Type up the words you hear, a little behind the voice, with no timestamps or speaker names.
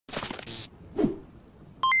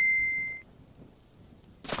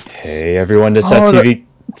Hey everyone, this thatTV.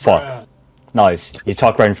 Fuck. Nice. You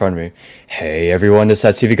talk right in front of me. Hey everyone, this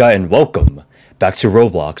thatTVguy, and welcome back to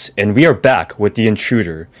Roblox. And we are back with the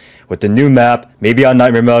Intruder, with the new map, maybe on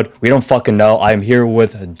Nightmare mode. We don't fucking know. I am here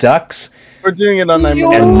with Dex. We're doing it on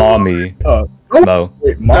Nightmare and Mommy. Mo.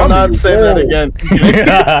 Wait, do not say that again.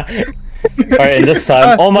 Alright, and this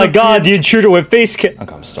time, oh my god, the Intruder with face cam.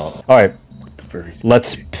 Okay, I'm stop. Alright.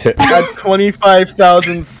 Let's pick. At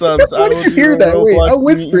 25,000 subs, I will hear that. Wait, I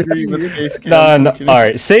whispered. No.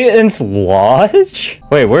 Alright, Satan's Lodge?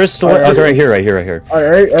 Wait, where's the one? Oh, right here.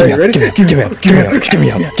 Alright, ready? Give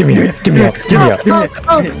me up.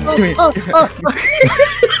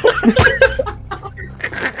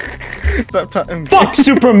 Stop talking. Fuck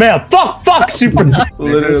Superman! Fuck Superman!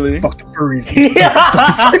 Literally. Fuck the furries.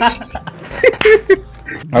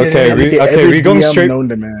 Okay, we going straight.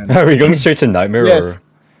 Are we going straight to Nightmare? Yes.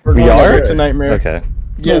 Or? We are to Nightmare. Okay.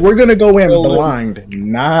 Yes. So we're gonna go in blind.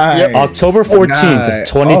 Nice. Yep. October 14th,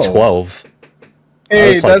 2012.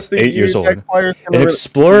 Hey, that's like the 8 years old. An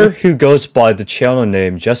explorer who goes by the channel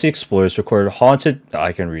name Jesse Explorers recorded haunted.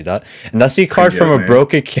 I can read that. An SD card from a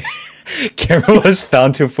broken camera was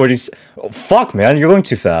found to 40. Oh, fuck, man, you're going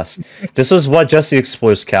too fast. This was what Jesse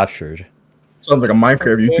Explorers captured. Sounds like a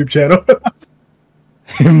Minecraft YouTube channel.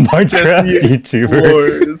 Minecraft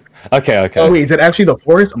YouTuber. Okay. Oh wait, is it actually the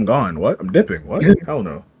forest? I'm gone. What? I'm dipping. What? Hell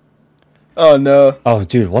no. Oh no. Oh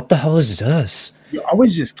dude, what the hell is this? Yo, I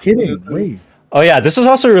was just kidding. Wait. Oh yeah, this was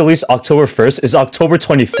also released October 1st. It's October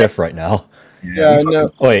 25th right now. Yeah, I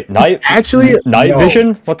know. Wait, night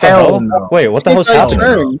vision? What the hell? No. Wait, what the hell's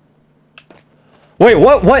happening? Wait,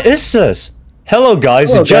 what is this? Hello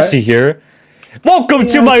guys, Jesse here. Welcome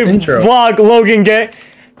to my vlog, Logan Gang.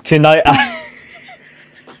 Tonight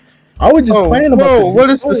I was just playing about what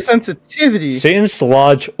is the sensitivity? Satan's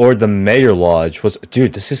Lodge or the Mayor Lodge was...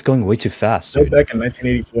 Dude, this is going way too fast, dude. Back in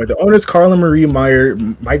 1984, the owners Carl and Marie Meyer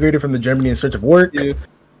migrated from the Germany in search of work. Yeah.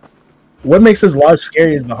 What makes this lodge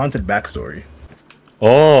scary is the haunted backstory.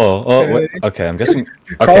 Okay, I'm guessing...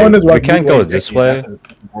 Okay, we can't go this way.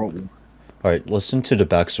 Alright, listen to the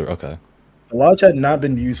backstory, okay. The lodge had not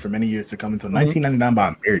been used for many years to come until 1999 by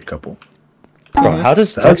a married couple. Bro, how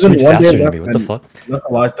does Dex read faster than me? What the fuck? Left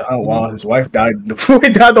the lodge to hunt while his wife died. Before he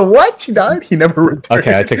died, the what? She died? He never returned.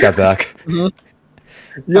 Okay, I take that back.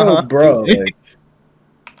 Yo, bro. Like,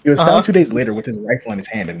 he was found 2 days later with his rifle in his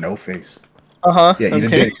hand and no face. Yeah, he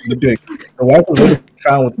did. The wife was later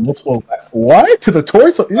found with multiple... What? To the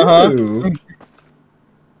torso? Ew.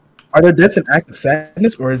 Are there deaths an act of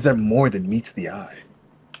sadness, or is there more than meets the eye?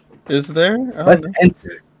 Is there? Let's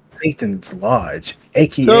enter Satan's Lodge,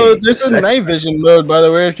 aka. So there's a night vision mode, by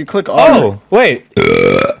the way. If you click on. Oh wait,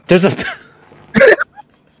 there's a. Dude,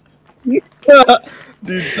 what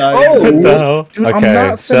the hell? Dude,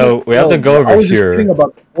 okay, so we have to go over here.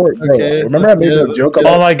 Okay, remember I made the joke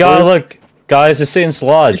about. Oh my god! Look, guys, it's Satan's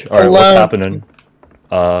Lodge. All right, what's happening?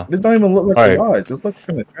 This don't even look like a lodge. Just look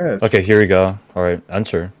from the trash. Okay, here we go. All right,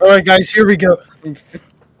 enter. All right, guys, here we go.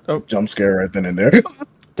 Jump scare right then and there.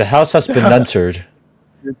 The house has been entered.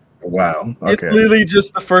 Wow. Okay. It's literally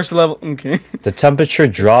just the first level. Okay. The temperature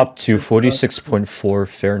dropped to 46.4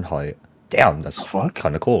 Fahrenheit. Damn, that's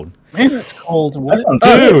kind of cold. Man, that's cold.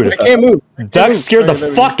 Dude, I can't move. Dex scared the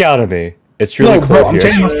fuck out of me. It's really cold here. I'm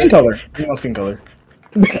changing my skin color. My skin color.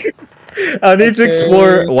 I need to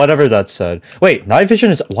explore whatever that said. Wait, night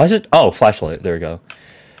vision is... Why is it... Oh, flashlight. There we go.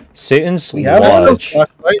 Satan's Lodge.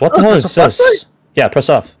 What the hell is this? Yeah, press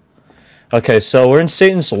off. Okay, so we're in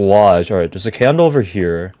Satan's Lodge. Alright, there's a candle over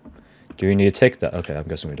here. Do we need to take that? Okay, I'm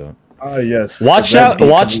guessing we don't. Yes. Watch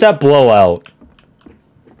that blowout.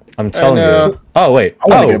 I'm telling you. Oh, wait.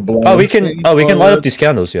 We can light up these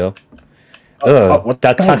candles, yo. Ugh,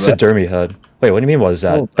 that taxidermy head. Wait, what do you mean, what is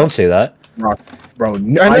that? Don't say that. Bro,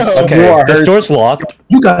 okay, this door's locked.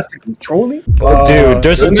 You guys control me? Dude,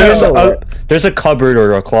 there's a cupboard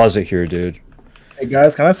or a closet here, dude. Hey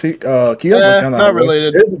guys, can I see? Can you guys look down not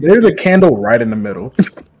related. There's a candle right in the middle.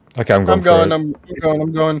 Okay, I'm going.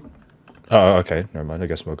 I'm going. Oh, okay. Never mind. I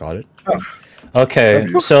guess we got it. Okay,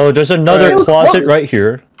 so there's another closet right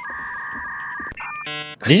here.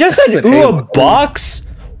 You just said, ooh, a box?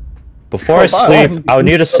 Before I sleep, I would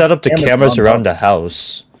need to set up the cameras around the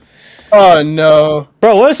house. Oh, no.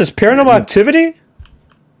 Bro, what is this? Paranormal Activity?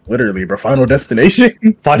 Literally, bro. Final Destination?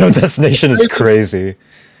 Final Destination is crazy.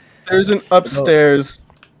 There's an upstairs.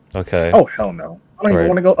 Okay. Oh, hell no. I don't even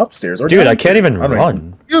want to go upstairs. Dude, I can't even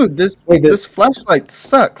run. Dude, this flashlight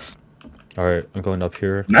sucks. Alright, I'm going up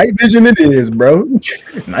here. Night vision it is, bro.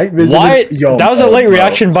 Night vision. Why? That was a late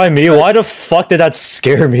reaction by me. Why the fuck did that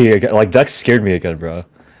scare me again? Like, Dex scared me again, bro.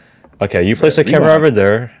 Okay, you place a camera over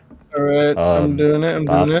there. Alright, I'm doing it. I'm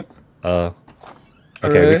doing it.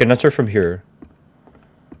 Okay, we can enter from here.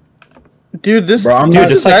 Dude, this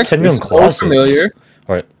there's like 10 million closets.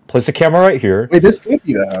 Alright, place the camera right here. Wait, this could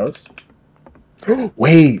be the house.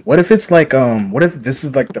 Wait, what if it's like what if this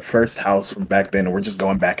is like the first house from back then and we're just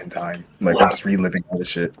going back in time? Like we're just reliving all the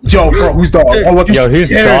shit. Yo, bro, whose dog? Yo, whose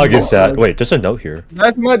dog is that? Wait, there's a note here.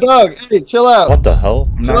 That's my dog. Hey, chill out. What the hell?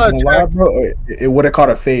 I'm not gonna lie, bro. It would have caught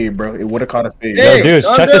a fade, bro. It would have caught a fade. Yo, dudes,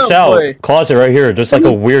 check this out. Closet right here. There's like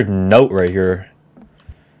a weird note right here.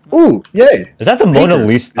 Ooh, yay. Is that the Mona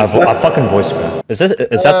Lisa? I fucking voice crack. Is that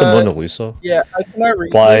the Mona Lisa? Yeah, I cannot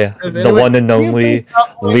read by the one and only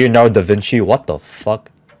Leonardo da Vinci. What the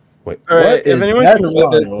fuck? Wait. Alright, if anyone can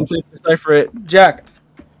read this, please decipher it. Jack.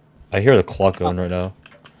 I hear the clock going right now.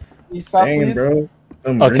 Dang, bro.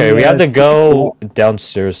 Okay, we have to go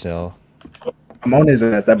downstairs now. I'm on his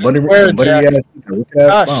ass. That buddy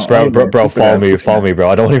ass. Bro, follow me, bro.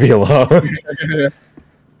 I don't want to be alone.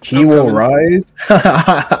 He will rise.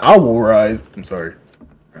 I will rise. I'm sorry.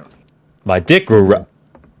 My dick will rise.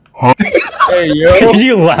 Hey, yo.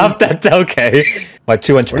 You laughed at that? Okay. My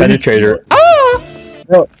 2-inch penetrator.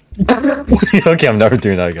 Bro. Okay, I'm never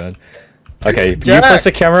doing that again. Okay, you place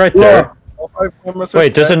the camera right there.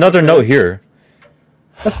 Wait, there's another note here.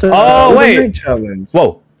 That's the wait. Challenge.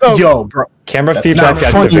 Whoa. Yo, bro. Camera feedback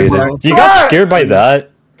activated. Bro. You got scared by that?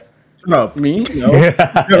 No, me?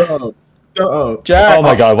 No. Jack. Oh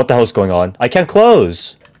my god, what the hell's going on? I can't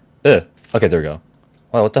close. Ugh. Okay, there we go.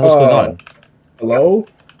 Wow, what the hell's going on? Hello?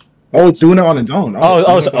 Oh, it's doing it on its own.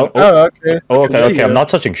 Okay. Okay, I'm not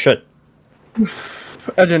touching shit.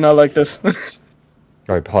 I do not like this.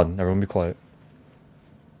 Alright, hold on, everyone be quiet.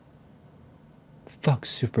 Fuck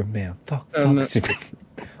Superman. Fuck Superman.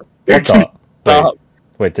 What the?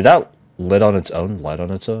 Wait, did that light on its own?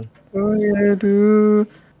 Oh yeah, dude.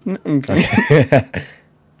 Okay.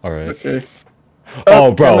 Alright. Okay.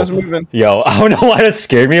 Oh, bro. Yo, I don't know why that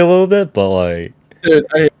scared me a little bit, but like... Dude,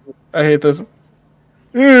 I hate this.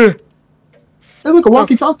 Hey, look, a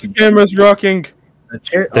walkie-talkie. The camera's rocking.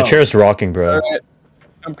 The chair's rocking, bro. Alright.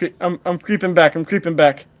 I'm creeping back.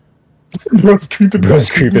 Bro's creeping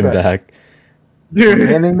back.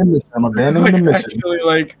 Dude. I'm abandoning the mission. Actually,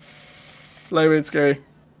 like, lightweight scary.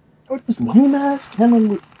 What is this lame ass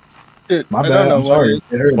camera? Dude, my bad. I'm sorry.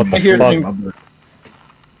 What the fuck?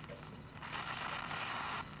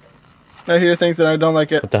 I hear things and I don't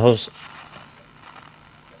like it. What the hell's...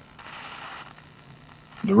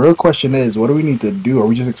 The real question is, what do we need to do? Are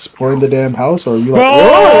we just exploring the damn house, or are we like...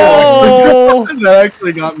 Bro! That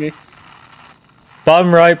actually got me.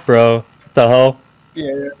 Bottom right, bro. What the hell?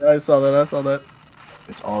 Yeah, I saw that.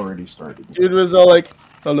 It's already started. Dude was all like,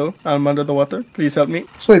 hello, I'm under the water. Please help me.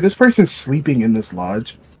 So wait, this person's sleeping in this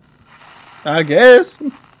lodge? I guess.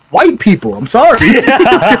 White people, I'm sorry. You're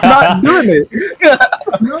not doing it.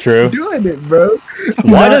 True. Doing it, bro.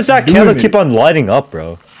 Why does that camera keep on lighting up,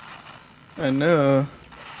 bro? I know.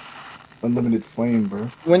 Unlimited flame,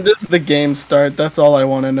 bro. When does the game start? That's all I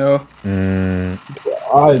want to know.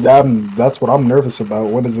 That's what I'm nervous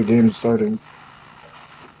about. When is the game starting?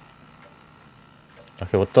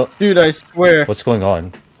 Okay, what the... Dude, I swear. What's going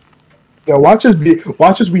on? Yeah, watch us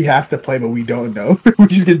we have to play, but we don't know. We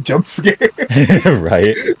just get jump scared.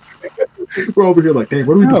 Right. We're over here like, dang,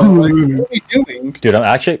 what are we doing? Like, what are we doing? Dude, I'm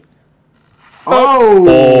actually...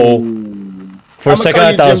 Oh! For a second,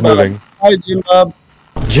 I thought I was moving. Hi, Jim Bob.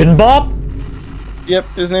 Jim Bob? Yep,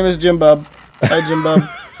 his name is Jim Bob. Hi, Jim Bob.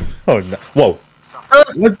 Oh, no. Whoa.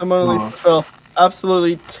 The Mona Lisa fell.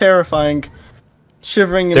 Absolutely terrifying.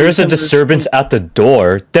 Shivering. There is a disturbance at the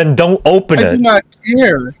door. Then don't open it. I do not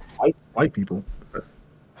care. White people.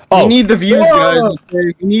 Oh. You need the views, guys.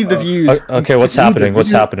 You need the views. Okay, what's happening?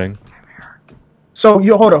 What's happening? So,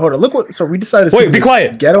 hold on. Look what... So, we decided to... Wait, be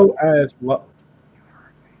quiet! Ghetto as...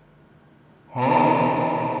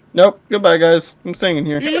 Nope. Goodbye, guys. I'm staying in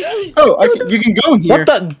here. Oh, you can go in here.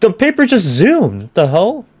 What the paper just zoomed. What the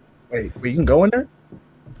hell? Wait, we can go in there?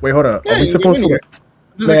 Wait, hold up. Yeah, are we supposed to...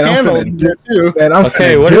 There's a candle in there, too. Man, I'm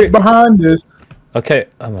get behind this. Okay.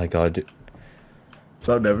 Oh, my God, dude. What's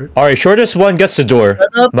up, Dever? Alright, shortest one gets the door.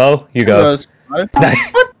 Mo, you go. What?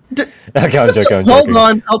 Okay, I'm joking. Hold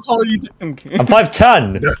on. How tall are you? Okay. I'm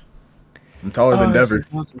 5'10". I'm taller than Dever.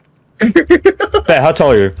 Hey, how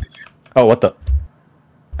tall are you? Oh, what the?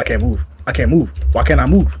 I can't move. Why can't I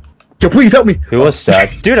move? Yo, please help me. Who was that?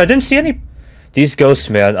 Dude, I didn't see any... These ghosts,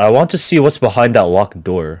 man. I want to see what's behind that locked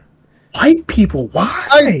door. White people, why?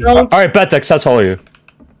 Alright, Betex, how tall are you?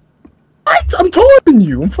 I'm taller than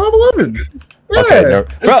you. I'm 5'11". Yeah. Okay, no.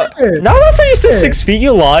 Bro, now that's how you say 6 feet,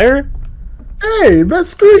 you liar. Hey, man,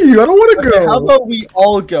 screw you. I don't want to go. How about we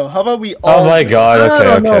all go? How about we all? Oh my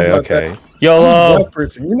god. Okay. YOLO. Black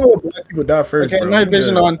person. You know what black people die first. Okay, bro. night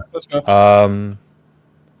vision on. Let's go.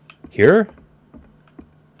 Here?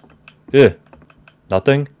 Yeah.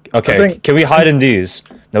 Nothing? Okay, can we hide in these?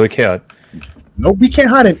 No, we can't. No, we can't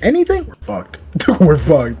hide in anything? We're fucked. We're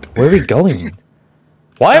fucked. Where are we going?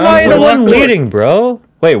 Why am I the one leading, bro?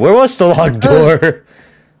 Wait, where was the locked door?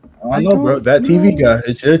 I don't know, bro. That TV guy.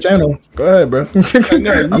 It's your channel. Go ahead, bro.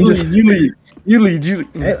 You lead.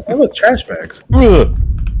 Hey, look, trash bags. Ugh.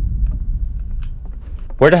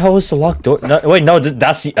 Where the hell is the locked door? No, wait, no,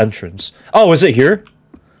 that's the entrance. Oh, is it here?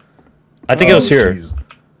 I think it was here. Geez.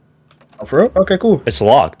 Oh, for real? Okay, cool. It's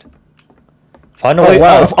locked. Find a way.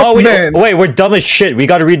 Wow. Wait, we're dumb as shit. We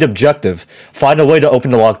gotta read the objective. Find a way to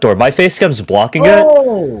open the locked door. My face cam's blocking it.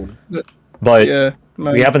 But yeah,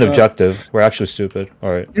 we have an objective. We're actually stupid.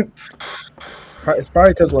 Alright. It's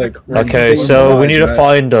probably because, like... Okay, so we need to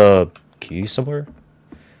find a key somewhere?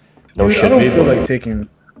 No shit. I don't feel like taking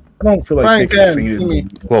singing.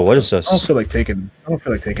 Whoa, what is this? I don't feel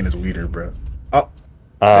like taking his weeder, bro.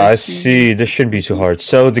 I see. This shouldn't be too hard.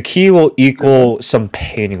 So the key will equal some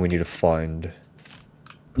painting we need to find.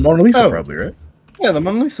 Mona Lisa, probably, right? Yeah, the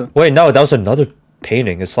Mona Lisa. Wait, no, that was another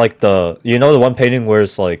painting. It's like the the one painting where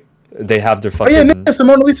it's like they have their fucking. Oh yeah, no, it's the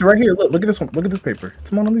Mona Lisa right here. Look at this one. Look at this paper. It's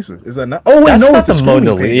the Mona Lisa. Is that not? Oh wait, that's no, not the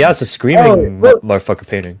Mona Lisa. Yeah, it's a screaming motherfucker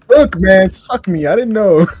painting. Look, man, suck me. I didn't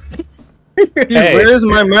know. Dude, where's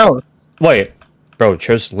my mouth? Wait, bro,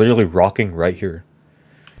 chair's literally rocking right here.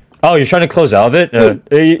 Oh, you're trying to close out of it?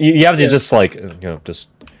 You have to just like just.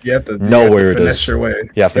 You have to know where it is. Finesse your way.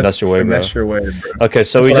 Yeah, finesse your way, bro. Finesse your way, bro. Okay,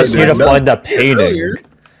 so we just need to find that painting.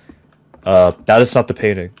 That is not the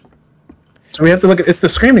painting. So we have to look at. It's the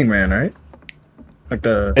screaming man, right? Like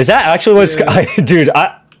the. Is that actually what it's? Dude,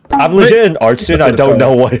 I'm legit an art student. I don't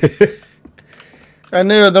know what. I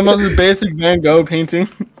knew the most basic Van Gogh painting.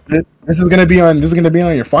 This is gonna be on. This is gonna be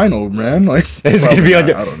on your final, man. Like it's gonna be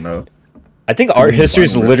on. I don't know. I think art history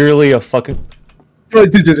is literally a fucking.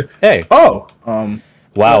 Hey. Oh.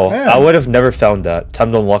 Wow, I would have never found that.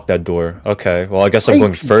 Time to unlock that door. Okay, well, I guess I'm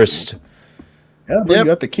going first. Yeah, but you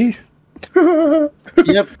got the key.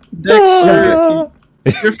 Yep. Dexter,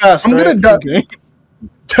 you're fast. I'm gonna die. Okay.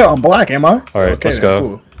 I'm black, am I? All right, let's go.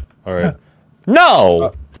 Cool. All right.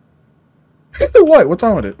 No. What? What's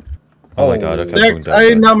wrong with it? Oh my god. Okay. Dex, I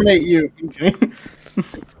nominate you. Okay.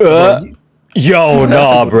 Yo,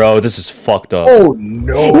 nah, bro. This is fucked up. Oh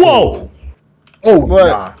no. Whoa. Oh what?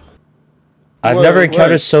 Nah. I've never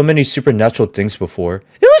encountered so many supernatural things before.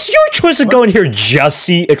 It was your choice to go in here,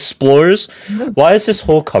 Jesse Explorers. Why is this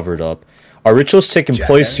hole covered up? Are rituals taking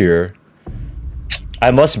place here?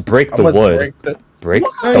 I must break the wood. Break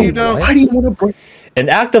the wood? Why do you want to break? An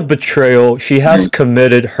act of betrayal she has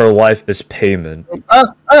committed. Her life is payment.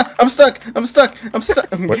 I'm stuck. Where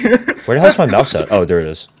the hell's my mouse at? Oh, there it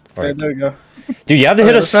is. All right, there we go. Dude, you have to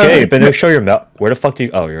hit escape and it'll show your map. Where the fuck do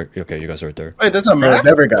you? Oh, you're okay. You guys are right there. Wait, there's a map.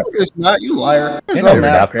 Never got. There's not. You liar. There's no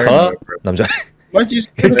map. No, I'm just. Why'd you?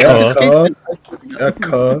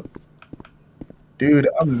 Dude,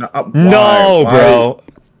 I'm not. No, bro.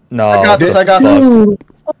 No. I got this. I got this.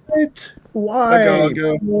 What? Why? I'll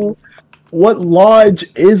go. What lodge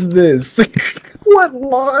is this? What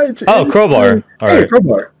lodge? Oh, crowbar. All right. Hey,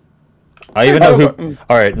 crowbar. I even know who.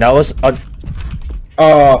 All right, now let's.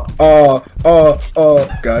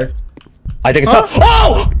 Guys. I think it's not.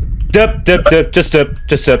 Oh! Dip, just dip. I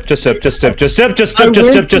went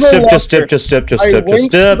to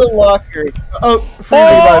the locker. Oh, free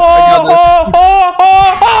revive. I got this.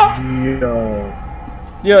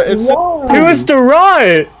 Yeah, it's. It was the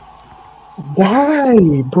right.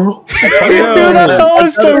 Why, bro? Who the hell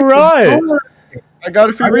is the right? I got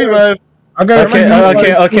a free revive.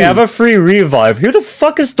 Okay. I have a free revive. Who the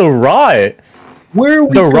fuck is the right? Where are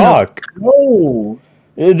we? The Rock. No.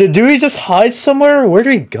 Do we just hide somewhere? Where do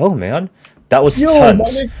we go, man? That was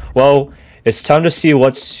tense. Well, it's time to see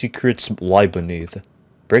what secrets lie beneath.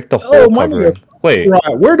 Break the hole covering. Wait.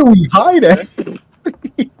 Right. Where do we hide at?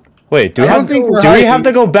 Wait, do we have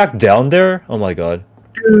to go back down there? Oh my god.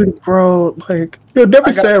 Dude, bro, like you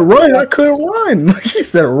never said run. I couldn't run. He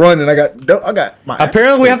said run, and I got my.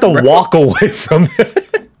 Apparently, we have to walk away from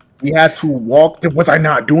it. We had to walk. Was I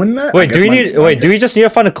not doing that? Wait, do we just need to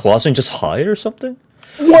find a closet and just hide or something?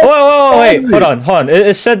 Wait, hold on.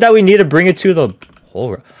 It said that we need to bring it to the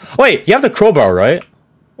hole. Wait, you have the crowbar, right?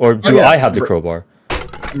 Or do I have the crowbar?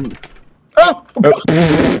 Oh!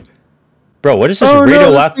 Bro, what is this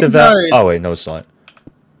radioactive? Oh wait, no, it's not.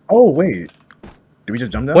 Oh wait. Did we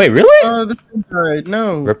just jump down? Wait, really? This is right.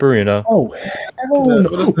 No. Ripperino. Oh, hell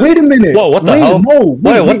no. Wait a minute. Whoa, what the hell?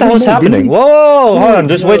 Wait, what the hell's happening? Whoa, hold on.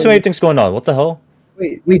 There's way too many things going on. What the hell?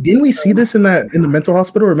 Wait, didn't we see this in the mental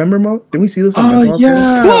hospital? Remember, Mo? Didn't we see this in the mental hospital?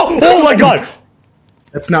 Whoa! Oh my god!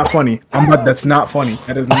 That's not funny. That's not funny.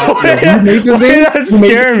 That is not funny. You made this thing? That's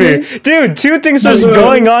scaring me. Dude, two things was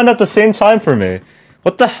going on at the same time for me.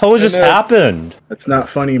 What the hell just happened? That's not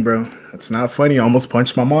funny, bro. That's not funny. I almost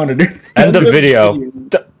punched my monitor. End the video.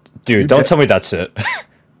 Dude, don't tell me that's it.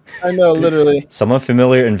 I know, literally. Someone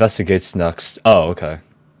familiar investigates next. Oh, okay.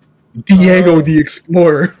 Diego the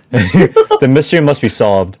Explorer. The mystery must be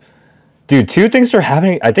solved. Dude, two things are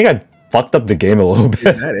happening. I think I fucked up the game a little bit.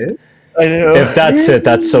 Is that it? I know. If that's it,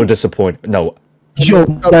 that's so disappointing. No. Yo,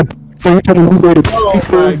 that for you to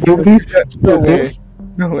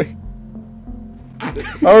No way.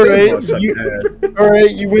 All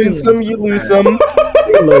right, you win some, you lose some.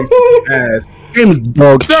 Game's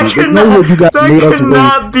dog shit. There's no way you guys made us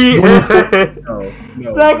wait.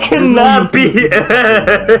 That cannot be it.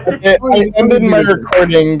 Okay, I ended my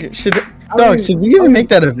recording. Should we even make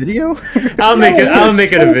that a video? I'll make it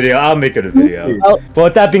a video. But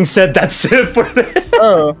with that being said, that's it for this.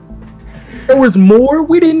 Oh. There was more?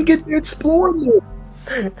 We didn't get to explore more.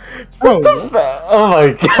 Oh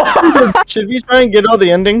my god. Should we try and get all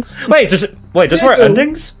the endings? Wait, there's more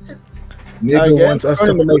endings? Nigga wants us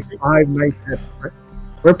to play 5 nights at Freddy's.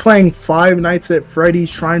 We're playing 5 nights at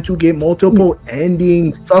Freddy's trying to get multiple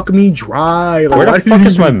endings. Suck me dry. Where the fuck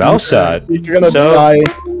is my mouse at? You're gonna die.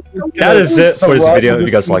 That is it for this video. If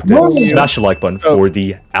you guys liked it, smash the like button for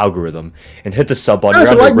the algorithm and hit the sub button. We're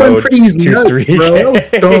on the road to 3K. That was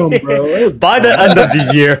dumb, bro. By the end of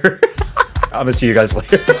the year. I'm gonna see you guys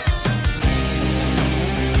later.